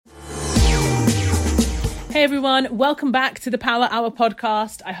Hey everyone, welcome back to the Power Hour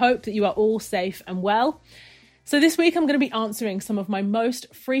podcast. I hope that you are all safe and well. So this week I'm going to be answering some of my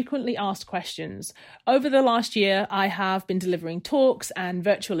most frequently asked questions. Over the last year, I have been delivering talks and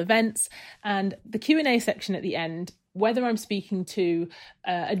virtual events, and the Q&A section at the end, whether I'm speaking to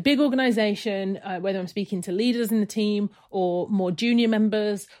a big organisation, whether I'm speaking to leaders in the team or more junior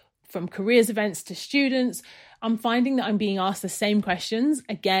members, from careers events to students, I'm finding that I'm being asked the same questions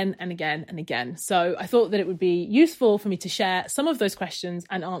again and again and again. So I thought that it would be useful for me to share some of those questions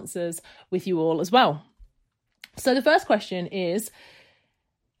and answers with you all as well. So the first question is,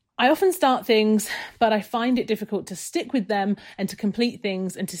 I often start things, but I find it difficult to stick with them and to complete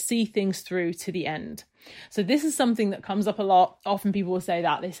things and to see things through to the end. So this is something that comes up a lot. Often people will say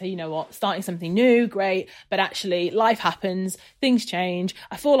that. They say, you know what, starting something new, great, but actually life happens, things change,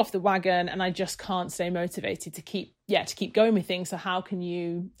 I fall off the wagon and I just can't stay motivated to keep going with things. So how can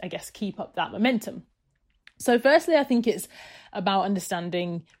you, keep up that momentum? So firstly, I think it's about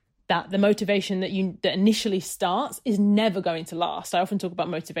understanding that the motivation that initially starts is never going to last. I often talk about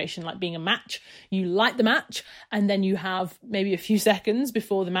motivation like being a match. You light the match and then you have maybe a few seconds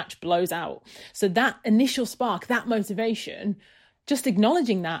before the match blows out. So that initial spark, that motivation, just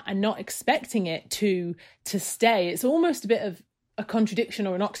acknowledging that and not expecting it to stay. It's almost a bit of a contradiction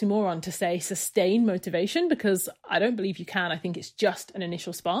or an oxymoron to say sustain motivation, because I don't believe you can. I think it's just an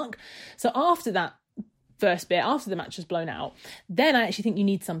initial spark. So after that first bit, after the match has blown out, then I actually think you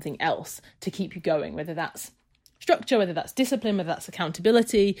need something else to keep you going, whether that's structure, whether that's discipline, whether that's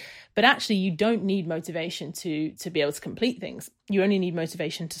accountability. But actually you don't need motivation to be able to complete things. You only need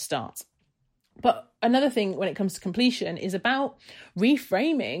motivation to start. But another thing when it comes to completion is about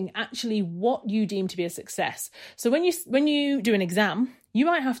reframing actually what you deem to be a success. So when you do an exam, you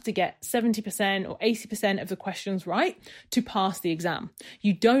might have to get 70% or 80% of the questions right to pass the exam.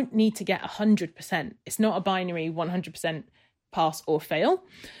 You don't need to get 100%. It's not a binary 100% pass or fail.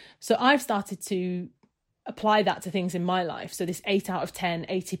 So I've started to apply that to things in my life. So this 8 out of 10,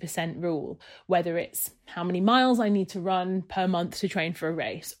 80% rule, whether it's how many miles I need to run per month to train for a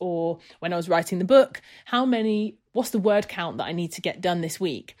race, or when I was writing the book, what's the word count that I need to get done this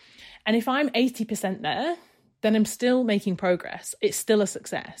week? And if I'm 80% there, then I'm still making progress. It's still a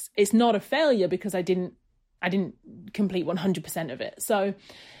success. It's not a failure because I didn't complete 100% of it. So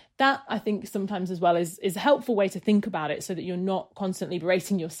that, I think, sometimes as well is a helpful way to think about it, so that you're not constantly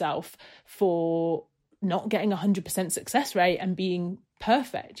berating yourself for not getting 100% success rate and being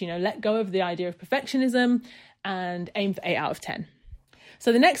perfect. Let go of the idea of perfectionism and aim for 8 out of 10.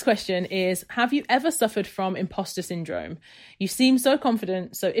 So the next question is, have you ever suffered from imposter syndrome? You seem so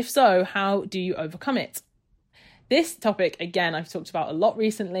confident. So if so, how do you overcome it? This topic, again, I've talked about a lot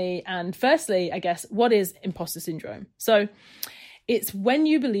recently. And firstly, I guess, what is imposter syndrome? So it's when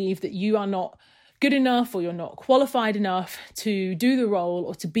you believe that you are not good enough or you're not qualified enough to do the role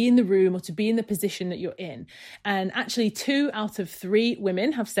or to be in the room or to be in the position that you're in. And actually 2 out of 3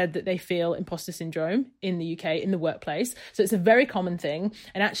 women have said that they feel imposter syndrome in the UK, in the workplace. So it's a very common thing.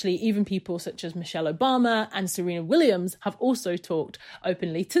 And actually even people such as Michelle Obama and Serena Williams have also talked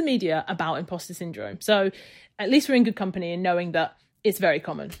openly to the media about imposter syndrome. So at least we're in good company in knowing that it's very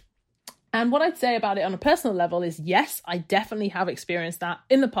common. And what I'd say about it on a personal level is, yes, I definitely have experienced that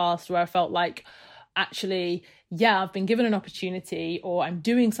in the past, where I felt like, actually, I've been given an opportunity, or I'm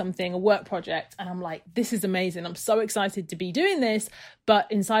doing something, a work project, and I'm like, this is amazing. I'm so excited to be doing this.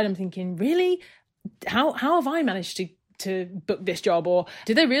 But inside I'm thinking, really? How have I managed to book this job? Or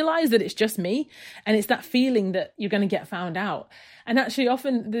did they realize that it's just me? And it's that feeling that you're going to get found out. And actually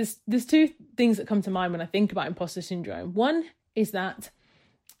often there's 2 things that come to mind when I think about imposter syndrome. One is that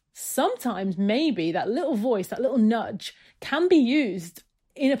sometimes maybe that little voice, that little nudge can be used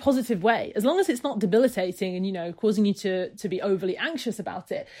in a positive way, as long as it's not debilitating and, causing you to be overly anxious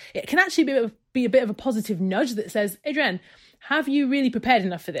about it. It can actually be a bit of a positive nudge that says, Adrienne, have you really prepared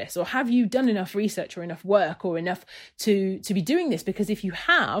enough for this? Or have you done enough research or enough work or enough to be doing this? Because if you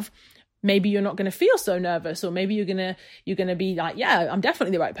have, maybe you're not going to feel so nervous, or maybe you're going to be like, yeah, I'm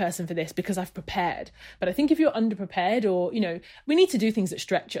definitely the right person for this because I've prepared. But I think if you're underprepared, or, we need to do things that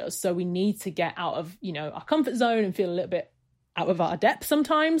stretch us. So we need to get out of, our comfort zone and feel a little bit out of our depth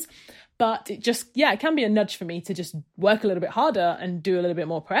sometimes. But it can be a nudge for me to just work a little bit harder and do a little bit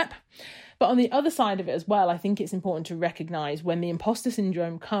more prep. But on the other side of it as well, I think it's important to recognize when the imposter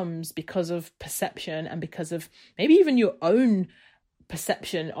syndrome comes because of perception and because of maybe even your own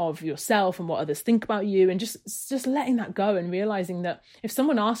perception of yourself and what others think about you, and just letting that go and realizing that if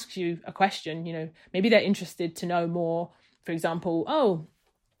someone asks you a question, maybe they're interested to know more. For example,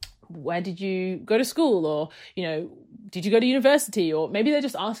 where did you go to school? Or, did you go to university? Or maybe they're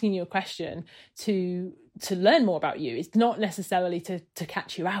just asking you a question to learn more about you. It's not necessarily to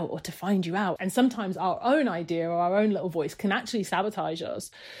catch you out or to find you out. And sometimes our own idea or our own little voice can actually sabotage us.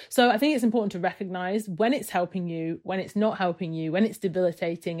 So I think it's important to recognize when it's helping you, when it's not helping you, when it's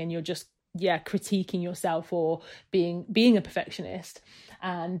debilitating and you're just critiquing yourself or being a perfectionist.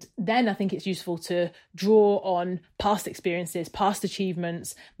 And then I think it's useful to draw on past experiences, past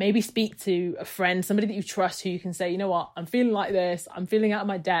achievements, maybe speak to a friend, somebody that you trust who you can say, you know what, I'm feeling like this, I'm feeling out of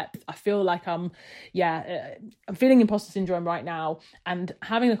my depth, I feel like I'm feeling imposter syndrome right now, and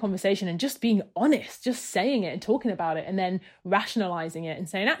having a conversation and just being honest, just saying it and talking about it, and then rationalizing it and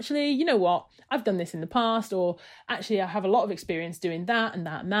saying, actually, you know what, I've done this in the past, or actually I have a lot of experience doing that and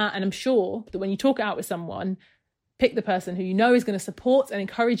that and that. And I'm sure that when you talk it out with someone, pick the person who you know is going to support and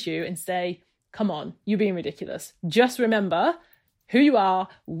encourage you and say, come on, you're being ridiculous. Just remember who you are,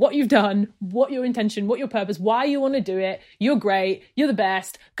 what you've done, what your intention, what your purpose, why you want to do it. You're great. You're the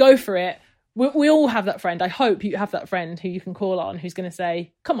best. Go for it. We all have that friend. I hope you have that friend who you can call on, who's going to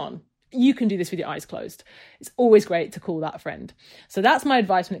say, come on, you can do this with your eyes closed. It's always great to call that friend. So that's my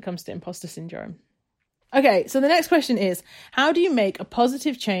advice when it comes to imposter syndrome. Okay, so the next question is, how do you make a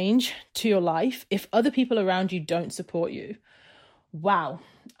positive change to your life if other people around you don't support you? Wow.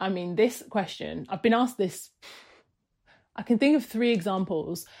 I mean, this question, I've been asked this, I can think of 3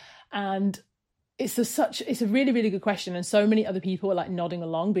 examples, and it's a really, really good question. And so many other people are like nodding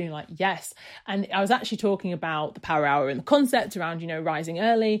along, being like, yes. And I was actually talking about the power hour and the concept around, rising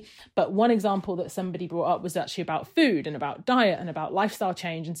early. But one example that somebody brought up was actually about food and about diet and about lifestyle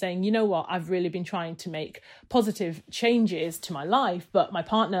change, and saying, you know what, I've really been trying to make positive changes to my life, but my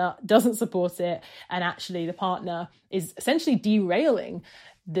partner doesn't support it. And actually the partner is essentially derailing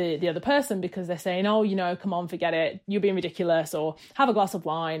the other person, because they're saying, oh, come on, forget it, you're being ridiculous, or have a glass of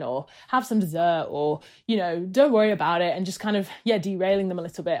wine, or have some dessert, or, don't worry about it, and just kind of, derailing them a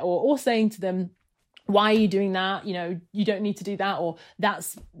little bit, or saying to them, why are you doing that? You don't need to do that, or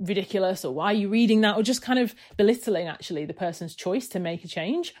that's ridiculous, or why are you reading that, or just kind of belittling actually the person's choice to make a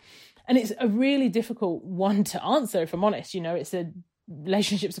change. And it's a really difficult one to answer, if I'm honest.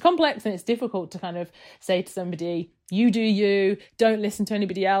 Relationships are complex, and it's difficult to kind of say to somebody, you do you, don't listen to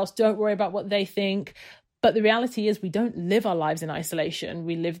anybody else, don't worry about what they think. But the reality is we don't live our lives in isolation.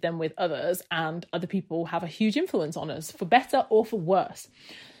 We live them with others, and other people have a huge influence on us, for better or for worse.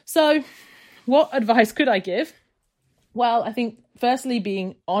 So what advice could I give? Well, I think firstly,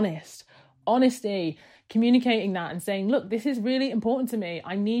 being honest, honesty, communicating that and saying, look, this is really important to me.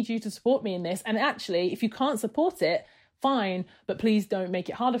 I need you to support me in this. And actually, if you can't support it, fine, but please don't make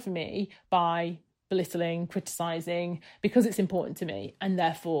it harder for me by belittling, criticizing, because it's important to me. And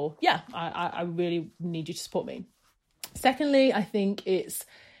therefore, I really need you to support me. Secondly, I think it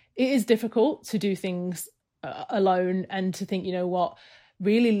is difficult to do things alone, and to think,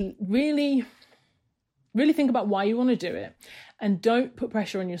 really, really, really think about why you want to do it, and don't put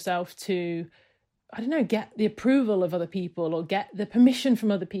pressure on yourself to, get the approval of other people or get the permission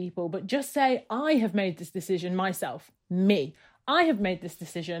from other people, but just say, I have made this decision myself, I have made this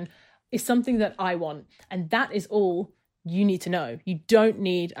decision. It's something that I want. And that is all you need to know. You don't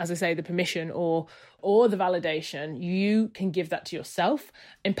need, as I say, the permission or the validation. You can give that to yourself.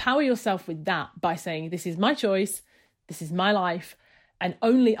 Empower yourself with that by saying, this is my choice, this is my life, and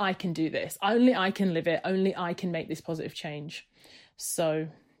only I can do this. Only I can live it. Only I can make this positive change. So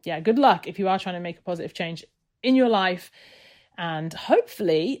good luck if you are trying to make a positive change in your life. And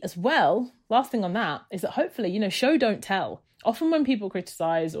hopefully as well, last thing on that is that hopefully, show, don't tell. Often when people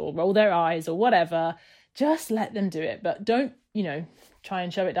criticize or roll their eyes or whatever, just let them do it. But don't, try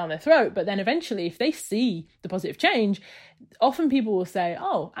and shove it down their throat. But then eventually, if they see the positive change, often people will say,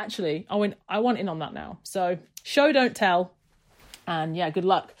 oh, actually, I want in on that now. So show, don't tell. And good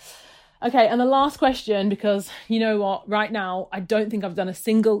luck. Okay, and the last question, because you know what, right now, I don't think I've done a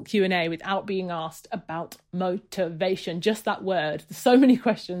single Q&A without being asked about motivation, just that word. There's so many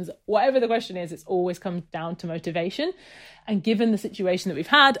questions. Whatever the question is, it's always comes down to motivation. And given the situation that we've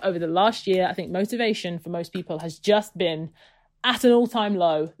had over the last year, I think motivation for most people has just been at an all-time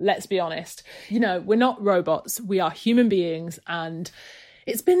low, let's be honest. We're not robots, we are human beings, and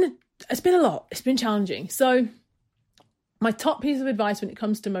it's been a lot. It's been challenging. So my top piece of advice when it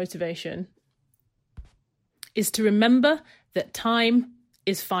comes to motivation is to remember that time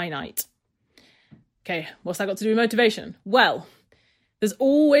is finite. Okay, what's that got to do with motivation? Well, there's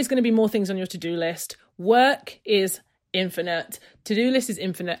always going to be more things on your to-do list. Work is infinite. To-do list is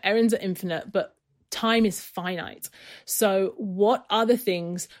infinite. Errands are infinite, but time is finite. So what are the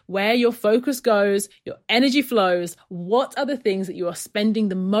things where your focus goes, your energy flows? What are the things that you are spending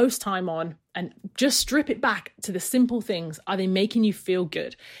the most time on and just strip it back to the simple things. Are they making you feel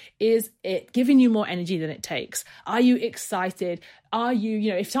good? Is it giving you more energy than it takes? Are you excited? Are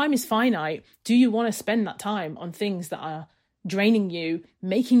you, if time is finite, do you want to spend that time on things that are draining you,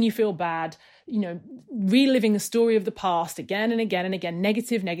 making you feel bad, reliving the story of the past again and again and again,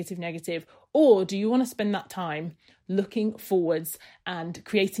 negative, negative, negative? Or do you want to spend that time looking forwards and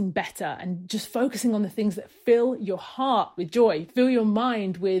creating better and just focusing on the things that fill your heart with joy, fill your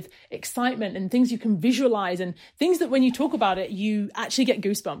mind with excitement, and things you can visualize, and things that when you talk about it, you actually get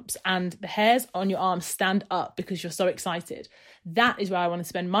goosebumps and the hairs on your arms stand up because you're so excited? That is where I want to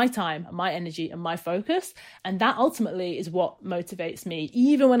spend my time, my energy, and my focus. And that ultimately is what motivates me.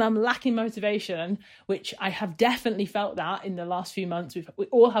 Even when I'm lacking motivation, which I have definitely felt that in the last few months, we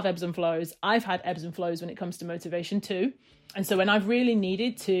all have ebbs and flows. I've had ebbs and flows when it comes to motivation too. And so when I've really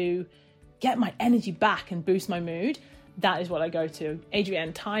needed to get my energy back and boost my mood, that is what I go to.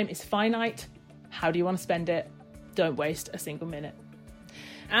 Adrienne, time is finite. How do you want to spend it? Don't waste a single minute.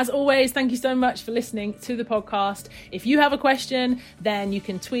 As always, thank you so much for listening to the podcast. If you have a question, then you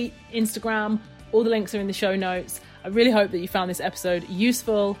can tweet, Instagram. All the links are in the show notes. I really hope that you found this episode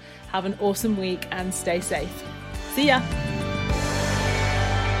useful. Have an awesome week and stay safe. See ya.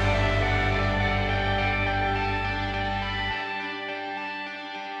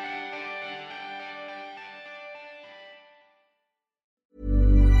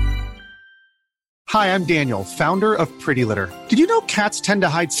 Hi, I'm Daniel, founder of Pretty Litter. Did you know cats tend to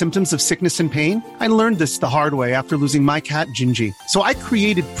hide symptoms of sickness and pain? I learned this the hard way after losing my cat, Gingy. So I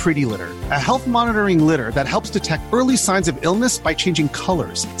created Pretty Litter, a health monitoring litter that helps detect early signs of illness by changing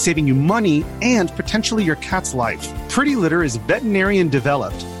colors, saving you money and potentially your cat's life. Pretty Litter is veterinarian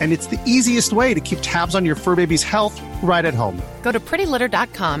developed, and it's the easiest way to keep tabs on your fur baby's health right at home. Go to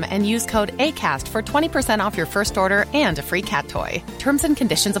prettylitter.com and use code ACAST for 20% off your first order and a free cat toy. Terms and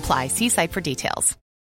conditions apply. See site for details.